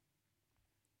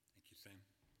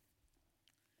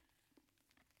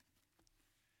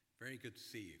Very good to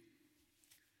see you.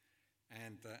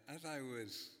 And as I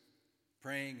was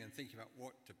praying and thinking about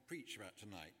what to preach about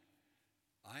tonight,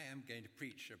 I am going to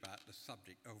preach about the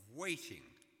subject of waiting.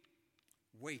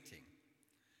 Waiting.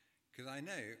 Because I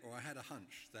know, or I had a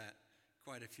hunch, that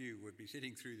quite a few would be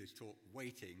sitting through this talk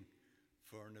waiting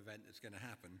for an event that's going to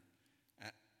happen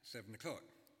at 7 o'clock.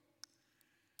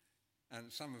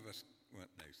 And some of us, well,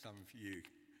 no, some of you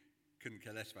couldn't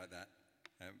care less about that.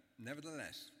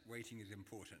 Nevertheless, waiting is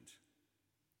important.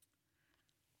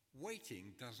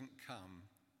 Waiting doesn't come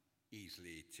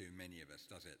easily to many of us,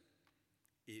 does it?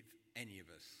 If any of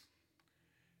us.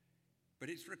 But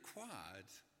it's required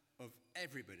of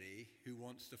everybody who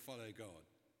wants to follow God,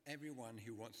 everyone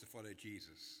who wants to follow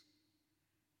Jesus.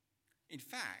 In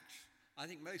fact, I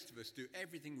think most of us do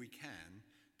everything we can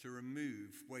to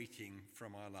remove waiting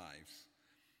from our lives.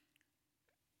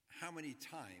 How many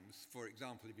times, for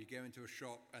example, if you go into a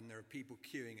shop and there are people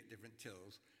queuing at different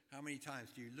tills, how many times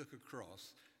do you look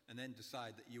across and then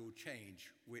decide that you will change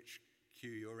which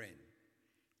queue you're in?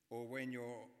 Or when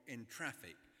you're in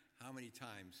traffic, how many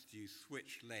times do you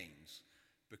switch lanes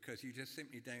because you just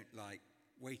simply don't like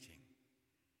waiting?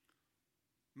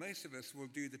 Most of us will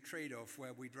do the trade-off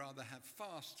where we'd rather have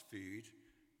fast food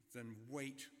than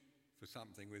wait for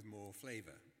something with more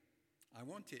flavour. I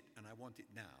want it and I want it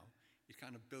now. It's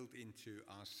kind of built into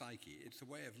our psyche. It's a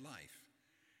way of life,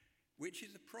 which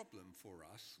is a problem for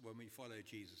us when we follow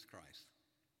Jesus Christ,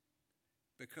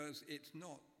 because it's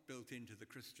not built into the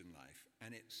Christian life,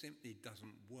 and it simply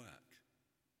doesn't work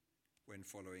when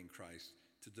following Christ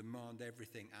to demand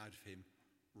everything out of him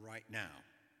right now.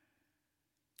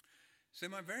 So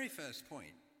my very first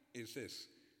point is this,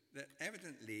 that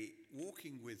evidently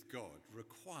walking with God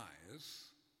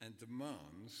requires and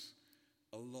demands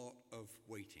a lot of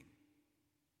waiting.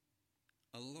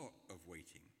 A lot of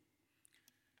waiting.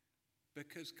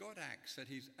 Because God acts at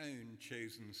his own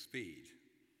chosen speed.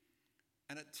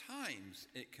 And at times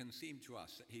it can seem to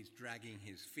us that he's dragging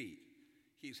his feet.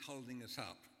 He's holding us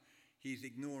up. He's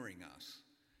ignoring us.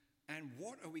 And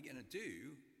what are we going to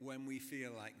do when we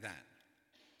feel like that?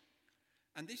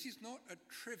 And this is not a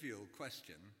trivial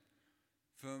question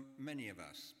for many of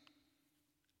us.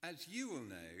 As you will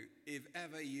know, if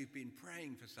ever you've been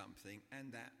praying for something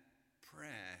and that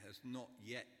prayer has not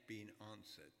yet been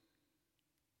answered,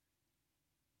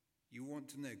 you want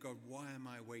to know, God, why am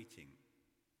I waiting?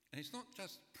 And it's not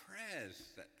just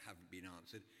prayers that haven't been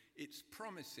answered, it's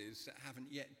promises that haven't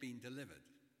yet been delivered.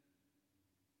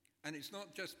 And it's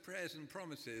not just prayers and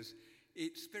promises,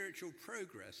 it's spiritual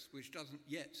progress which doesn't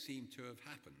yet seem to have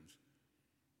happened.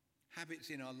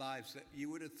 Habits in our lives that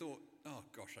you would have thought, oh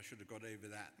gosh, I should have got over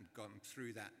that and gone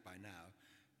through that by now.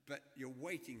 But you're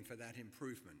waiting for that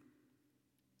improvement.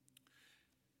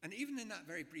 And even in that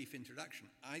very brief introduction,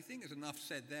 I think there's enough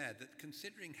said there that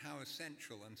considering how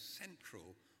essential and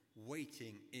central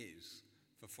waiting is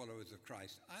for followers of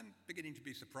Christ, I'm beginning to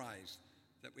be surprised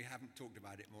that we haven't talked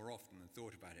about it more often and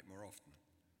thought about it more often.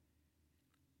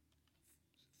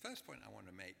 First point I want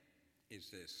to make is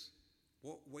this: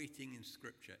 what waiting in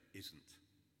Scripture isn't.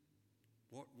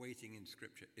 What waiting in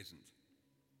Scripture isn't.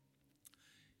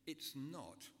 It's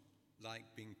not like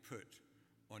being put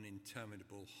on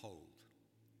interminable hold.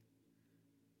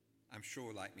 I'm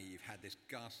sure, like me, you've had this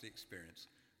ghastly experience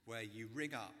where you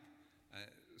ring up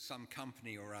some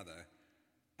company or other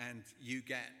and you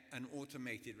get an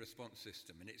automated response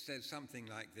system, and it says something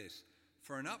like this: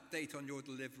 for an update on your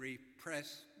delivery,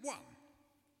 press 1.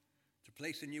 To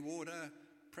place a new order,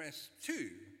 press 2.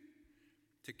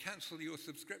 To cancel your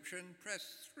subscription,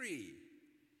 press 3.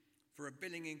 For a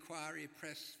billing inquiry,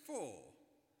 press 4.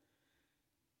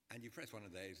 And you press one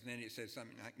of those, and then it says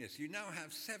something like this: you now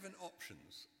have 7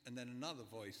 options. And then another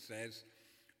voice says,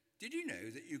 did you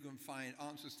know that you can find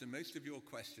answers to most of your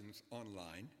questions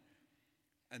online?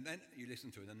 And then you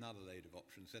listen to another load of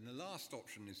options. And the last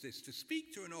option is this: to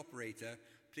speak to an operator,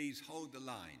 please hold the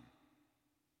line.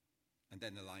 And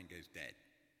then the line goes dead.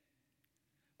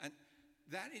 And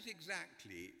that is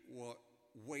exactly what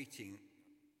waiting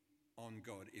on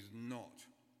God is not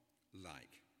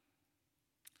like.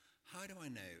 How do I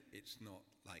know it's not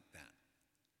like that?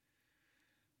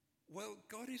 Well,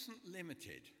 God isn't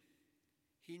limited.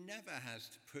 He never has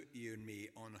to put you and me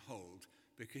on hold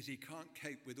because he can't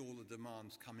cope with all the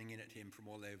demands coming in at him from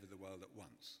all over the world at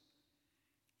once.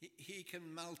 He can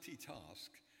multitask,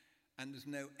 and there's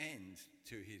no end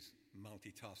to his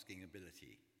multitasking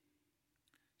ability.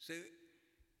 So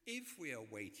if we are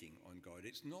waiting on God,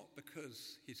 it's not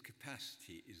because his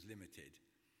capacity is limited.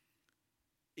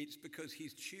 It's because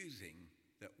he's choosing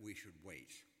that we should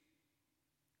wait.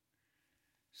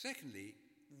 Secondly,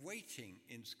 waiting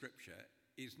in Scripture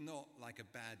is not like a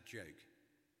bad joke.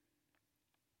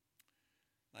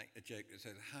 Like a joke that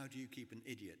says, how do you keep an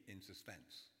idiot in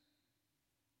suspense?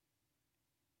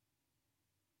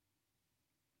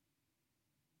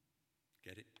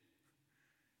 Get it?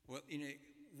 Well,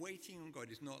 waiting on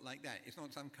God is not like that. It's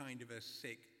not some kind of a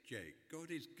sick joke.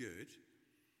 God is good,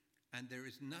 and there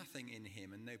is nothing in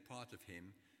him and no part of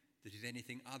him that is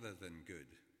anything other than good.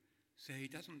 So he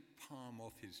doesn't palm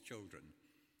off his children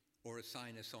or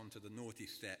assign us onto the naughty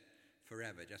step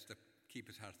forever just to keep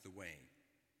us out of the way.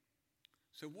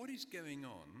 So what is going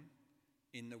on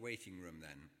in the waiting room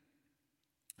then?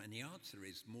 And the answer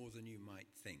is more than you might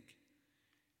think.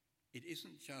 It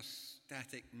isn't just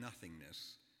static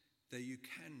nothingness, though you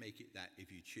can make it that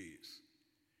if you choose.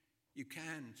 You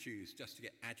can choose just to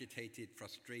get agitated,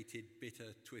 frustrated,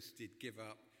 bitter, twisted, give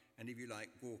up, and if you like,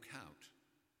 walk out.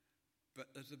 But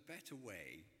there's a better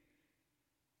way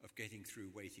of getting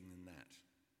through waiting than that.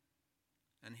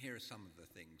 And here are some of the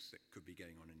things that could be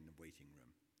going on in the waiting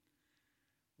room.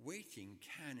 Waiting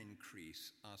can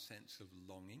increase our sense of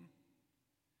longing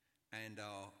and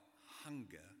our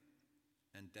hunger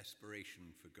and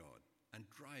desperation for God and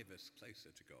drive us closer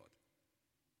to God.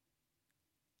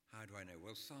 How do I know?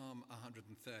 Well, Psalm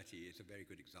 130 is a very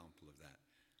good example of that.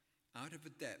 Out of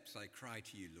the depths I cry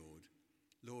to you, Lord.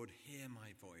 Lord, hear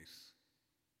my voice.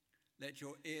 Let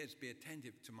your ears be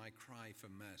attentive to my cry for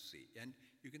mercy. And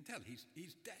you can tell he's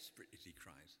desperate as he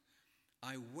cries.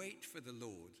 I wait for the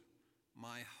Lord.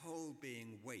 My whole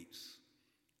being waits.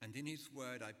 And in his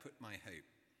word I put my hope.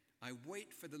 I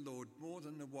wait for the Lord more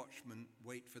than the watchman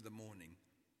wait for the morning.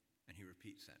 And he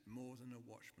repeats that. More than a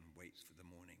watchman waits for the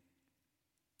morning.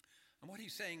 And what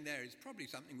he's saying there is probably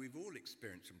something we've all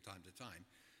experienced from time to time.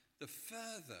 The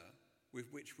further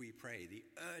with which we pray, the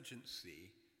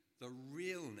urgency, the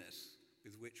realness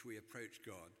with which we approach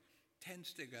God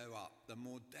tends to go up the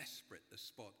more desperate the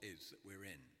spot is that we're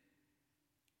in.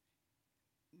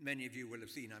 Many of you will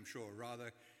have seen, I'm sure, a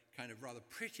rather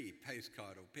pretty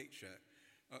postcard or picture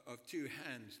of two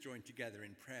hands joined together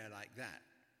in prayer like that.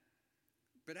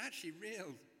 But actually,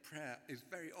 real prayer is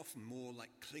very often more like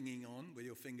clinging on with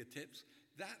your fingertips.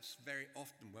 That's very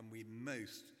often when we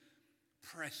most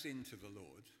press into the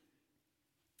Lord.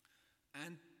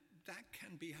 And that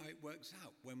can be how it works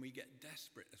out when we get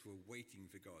desperate as we're waiting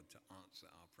for God to answer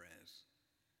our prayers.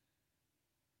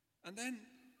 And then,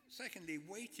 secondly,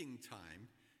 waiting time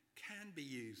can be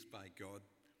used by God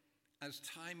as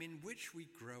time in which we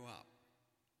grow up,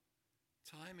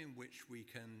 time in which we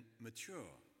can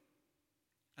mature.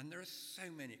 And there are so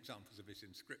many examples of this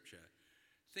in Scripture.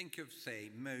 Think of, say,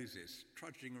 Moses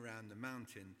trudging around the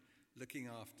mountain looking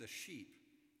after sheep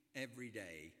every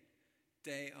day,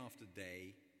 day after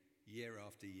day, year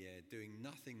after year, doing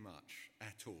nothing much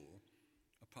at all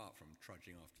apart from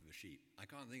trudging after the sheep. I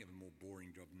can't think of a more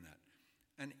boring job than that.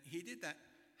 And he did that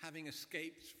having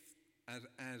escaped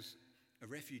as a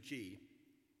refugee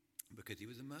because he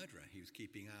was a murderer. He was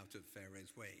keeping out of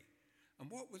Pharaoh's way. And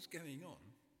what was going on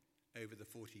over the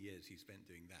 40 years he spent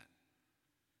doing that?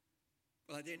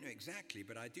 Well, I don't know exactly,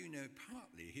 but I do know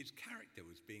partly his character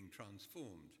was being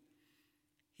transformed.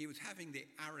 He was having the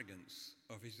arrogance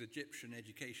of his Egyptian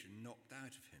education knocked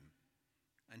out of him,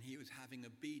 and he was having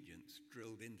obedience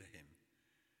drilled into him,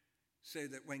 so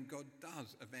that when God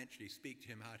does eventually speak to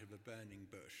him out of a burning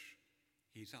bush,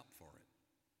 he's up for it.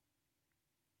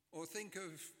 Or think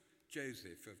of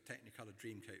Joseph of Technicolor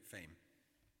Dreamcoat fame.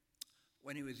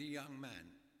 When he was a young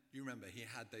man, you remember he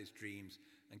had those dreams,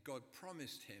 and God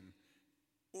promised him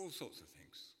all sorts of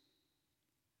things.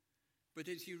 But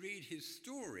as you read his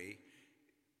story,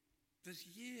 there's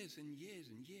years and years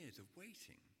and years of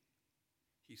waiting.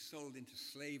 He's sold into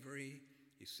slavery,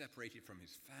 he's separated from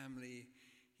his family,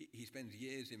 he spends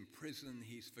years in prison,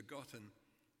 he's forgotten.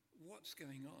 What's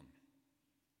going on?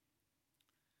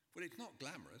 Well, it's not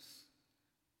glamorous.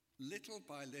 Little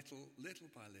by little, little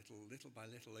by little, little by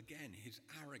little, again, his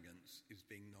arrogance is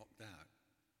being knocked out.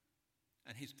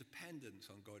 And his dependence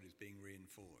on God is being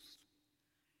reinforced.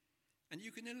 And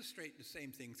you can illustrate the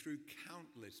same thing through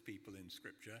countless people in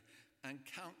Scripture and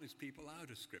countless people out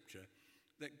of Scripture,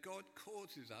 that God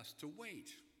causes us to wait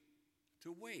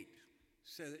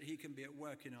so that he can be at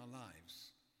work in our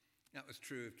lives. That was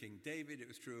true of King David, it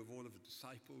was true of all of the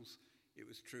disciples, it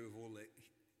was true of all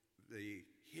the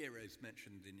heroes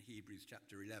mentioned in Hebrews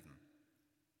chapter 11.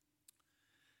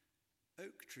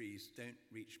 Oak trees don't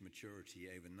reach maturity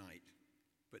overnight,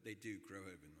 but they do grow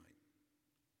overnight.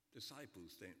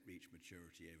 Disciples don't reach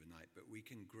maturity overnight, but we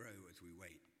can grow as we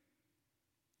wait.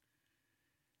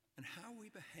 And how we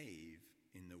behave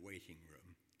in the waiting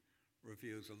room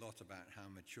reveals a lot about how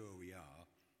mature we are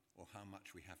or how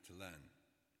much we have to learn.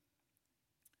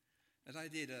 As I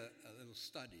did a little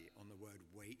study on the word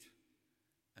wait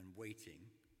and waiting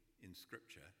in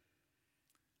Scripture,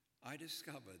 I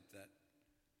discovered that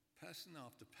person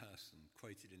after person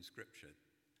quoted in Scripture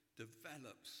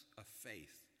develops a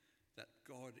faith that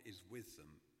God is with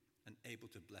them and able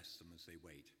to bless them as they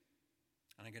wait.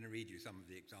 And I'm going to read you some of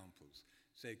the examples.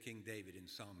 So King David in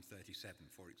Psalm 37,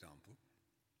 for example,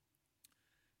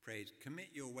 prays, "Commit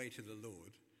your way to the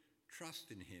Lord,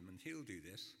 trust in him, and he'll do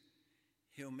this.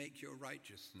 He'll make your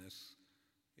righteous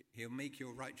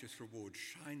reward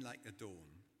shine like the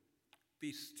dawn.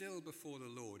 Be still before the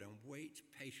Lord and wait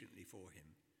patiently for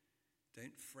him.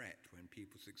 Don't fret when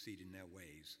people succeed in their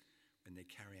ways, when they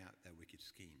carry out their wicked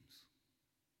schemes."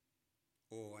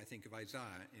 Or I think of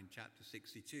Isaiah in chapter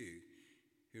 62,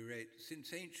 who wrote,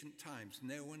 "Since ancient times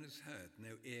no one has heard,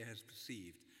 no ear has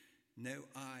perceived, no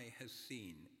eye has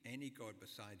seen any God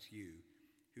besides you,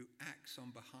 who acts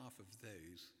on behalf of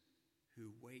those who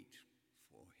wait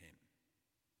for him."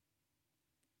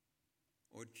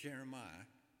 Or Jeremiah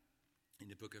in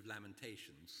the book of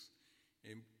Lamentations,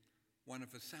 in one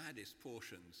of the saddest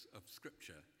portions of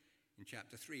Scripture, in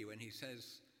chapter 3, when he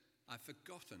says, "I've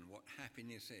forgotten what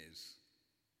happiness is."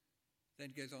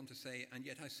 Then goes on to say, "And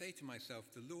yet I say to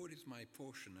myself, the Lord is my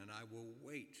portion, and I will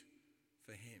wait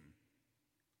for him.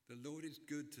 The Lord is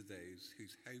good to those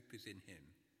whose hope is in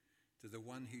him, to the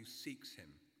one who seeks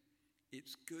him.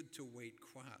 It's good to wait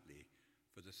quietly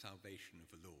for the salvation of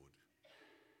the Lord."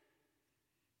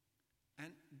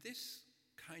 And this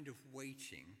kind of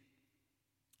waiting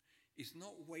is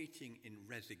not waiting in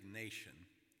resignation,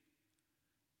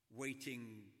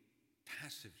 waiting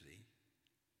passively.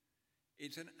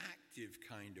 It's an active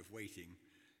kind of waiting,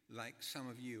 like some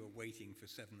of you are waiting for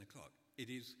 7:00. It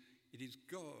is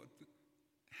God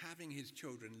having his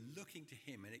children looking to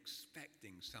him and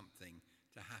expecting something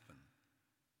to happen.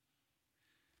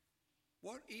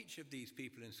 What each of these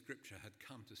people in Scripture had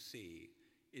come to see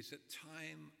is that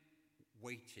time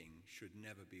waiting should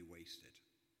never be wasted.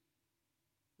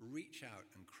 Reach out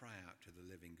and cry out to the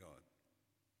living God.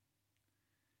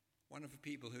 One of the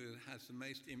people who has the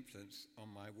most influence on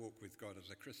my walk with God as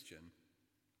a Christian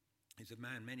is a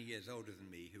man many years older than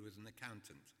me who was an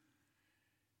accountant.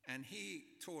 And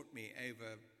he taught me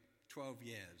over 12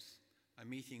 years,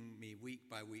 meeting me week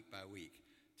by week by week,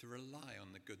 to rely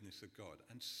on the goodness of God.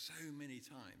 And so many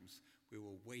times we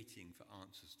were waiting for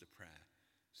answers to prayer.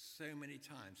 So many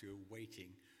times we were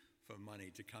waiting for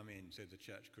money to come in so the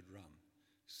church could run.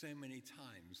 So many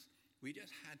times we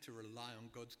just had to rely on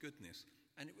God's goodness.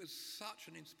 And it was such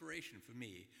an inspiration for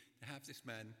me to have this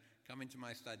man come into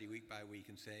my study week by week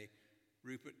and say,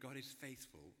 "Rupert, God is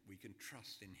faithful. We can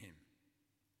trust in him."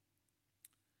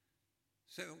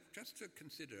 So just to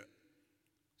consider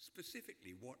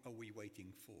specifically, what are we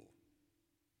waiting for?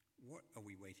 What are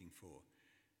we waiting for?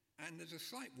 And there's a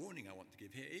slight warning I want to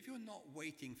give here. If you're not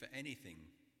waiting for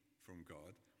anything from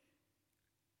God,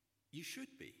 you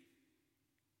should be.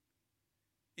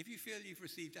 If you feel you've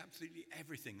received absolutely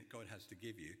everything that God has to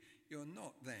give you, you're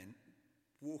not then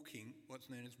walking what's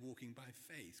known as walking by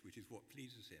faith, which is what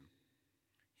pleases him.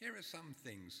 Here are some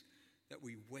things that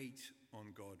we wait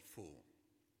on God for.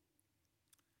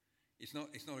 It's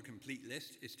not a complete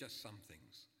list, it's just some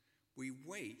things. We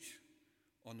wait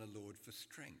on the Lord for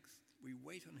strength. We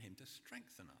wait on him to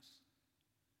strengthen us.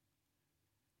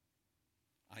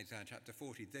 Isaiah chapter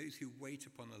 40, "Those who wait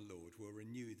upon the Lord will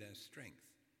renew their strength."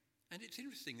 And it's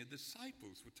interesting, the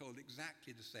disciples were told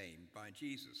exactly the same by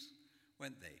Jesus,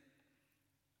 weren't they?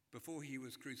 Before he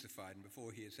was crucified and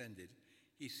before he ascended,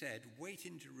 he said, "Wait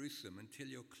in Jerusalem until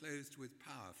you're clothed with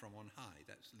power from on high."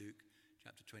 That's Luke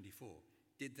chapter 24.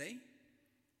 Did they?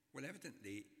 Well,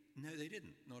 evidently, no, they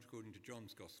didn't. Not according to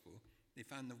John's Gospel. They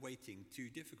found the waiting too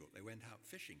difficult. They went out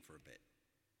fishing for a bit.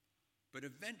 But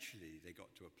eventually they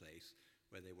got to a place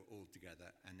where they were all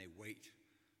together and they wait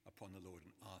upon the Lord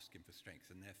and ask him for strength,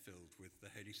 and they're filled with the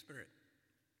Holy Spirit.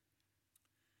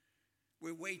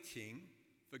 We're waiting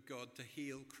for God to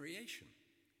heal creation.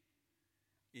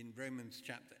 In Romans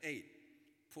chapter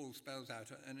 8, Paul spells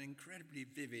out an incredibly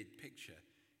vivid picture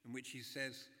in which he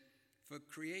says, "For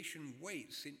creation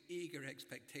waits in eager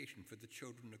expectation for the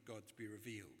children of God to be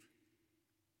revealed,"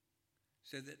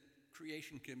 so that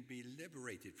creation can be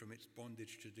liberated from its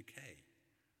bondage to decay.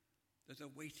 There's a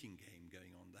waiting game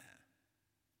going on there.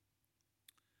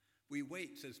 We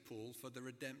wait, says Paul, for the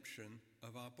redemption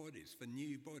of our bodies, for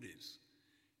new bodies.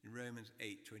 In Romans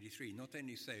 8:23, "Not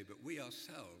only so, but we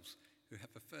ourselves, who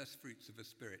have the first fruits of the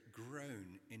Spirit,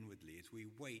 groan inwardly as we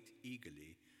wait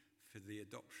eagerly for the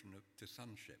adoption to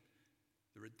sonship,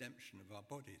 the redemption of our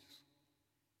bodies."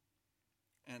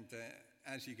 And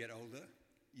as you get older,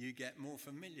 you get more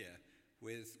familiar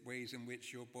with ways in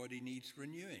which your body needs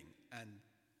renewing and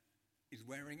is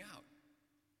wearing out.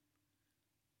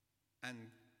 And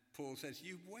Paul says,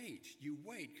 you wait,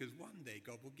 because one day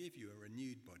God will give you a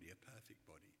renewed body, a perfect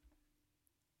body.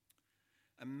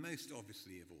 And most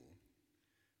obviously of all,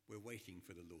 we're waiting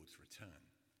for the Lord's return.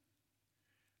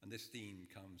 And this theme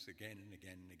comes again and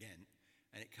again and again,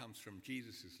 and it comes from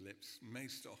Jesus' lips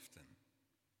most often.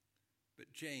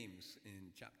 But James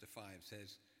in chapter 5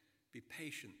 says, be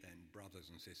patient then, brothers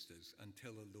and sisters,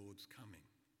 until the Lord's coming.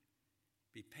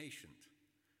 Be patient.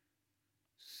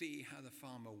 See how the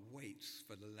farmer waits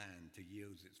for the land to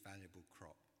yield its valuable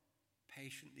crop,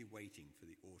 patiently waiting for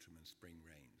the autumn and spring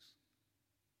rains.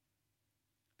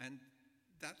 And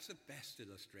that's the best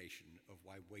illustration of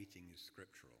why waiting is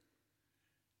scriptural.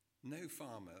 No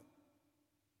farmer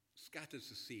scatters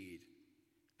the seed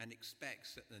and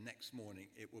expects that the next morning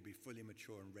it will be fully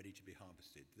mature and ready to be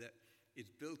harvested. That is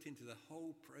built into the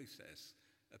whole process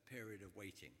a period of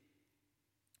waiting.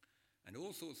 And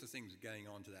all sorts of things are going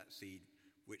on to that seed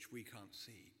which we can't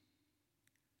see.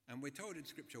 And we're told in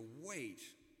Scripture, wait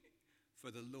for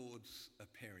the Lord's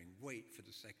appearing, wait for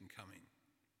the second coming.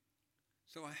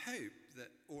 So I hope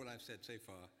that all I've said so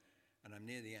far, and I'm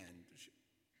near the end,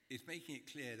 is making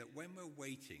it clear that when we're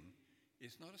waiting,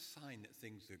 it's not a sign that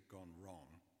things have gone wrong.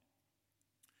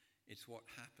 It's what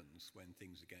happens when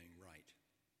things are going right.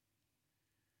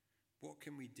 What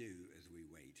can we do as we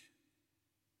wait?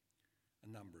 A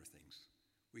number of things.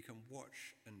 We can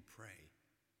watch and pray.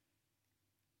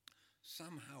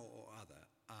 Somehow or other,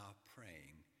 our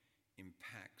praying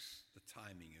impacts the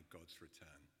timing of God's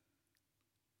return.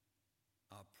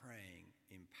 Our praying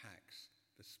impacts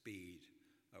the speed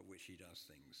at which he does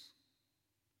things.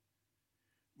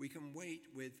 We can wait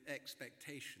with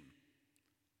expectation,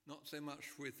 not so much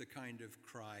with the kind of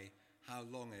cry, how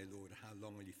long, O Lord, how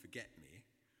long will you forget me?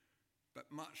 But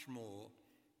much more,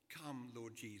 come,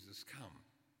 Lord Jesus, come.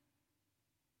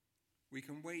 We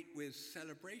can wait with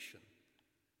celebration,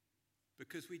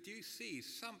 because we do see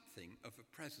something of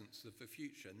a presence of the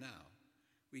future now.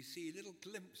 We see little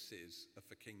glimpses of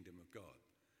the kingdom of God,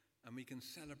 and we can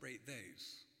celebrate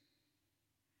those.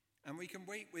 And we can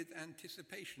wait with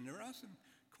anticipation. There are some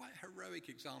quite heroic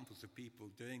examples of people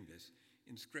doing this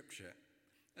in Scripture.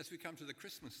 As we come to the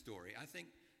Christmas story, I think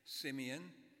Simeon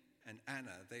and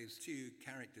Anna, those two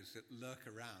characters that lurk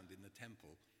around in the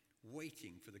temple,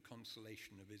 waiting for the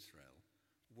consolation of Israel,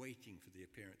 waiting for the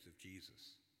appearance of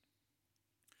Jesus.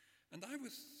 And I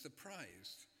was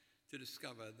surprised to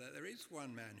discover that there is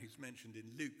one man who's mentioned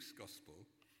in Luke's Gospel,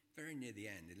 very near the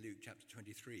end, in Luke chapter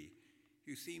 23,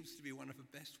 who seems to be one of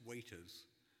the best waiters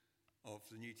of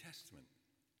the New Testament.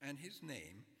 And his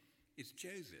name is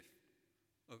Joseph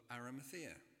of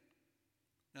Arimathea.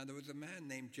 Now, there was a man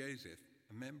named Joseph,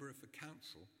 a member of the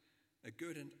council, a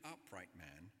good and upright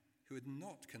man who had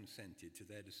not consented to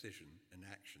their decision and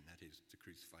action, that is, to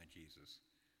crucify Jesus.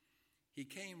 He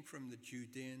came from the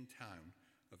Judean town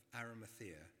of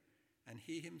Arimathea, and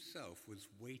he himself was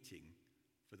waiting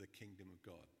for the kingdom of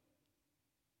God.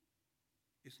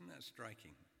 Isn't that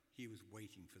striking? He was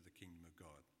waiting for the kingdom of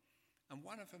God. And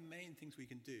one of the main things we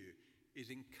can do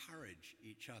is encourage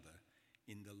each other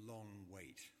in the long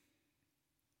wait.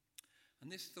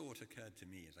 And this thought occurred to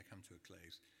me as I come to a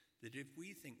close, that if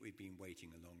we think we've been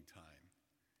waiting a long time,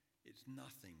 it's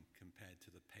nothing compared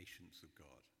to the patience of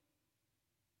God.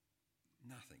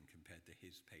 Nothing compared to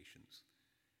his patience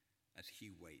as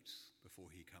he waits before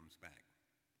he comes back.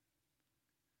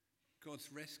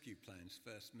 God's rescue plans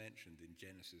first mentioned in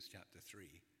Genesis chapter 3,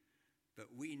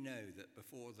 but we know that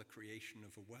before the creation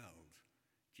of the world,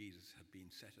 Jesus had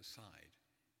been set aside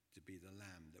to be the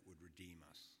lamb that would redeem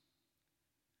us.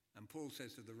 And Paul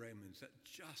says to the Romans that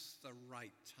just the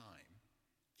right time,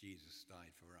 Jesus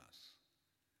died for us.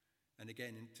 And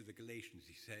again to the Galatians,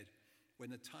 he said, when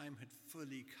the time had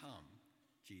fully come,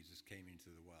 Jesus came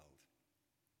into the world.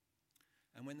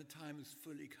 And when the time has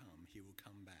fully come, he will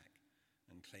come back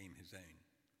and claim his own.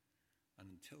 And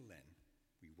until then,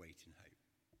 we wait in hope.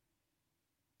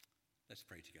 Let's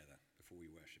pray together before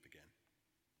we worship again.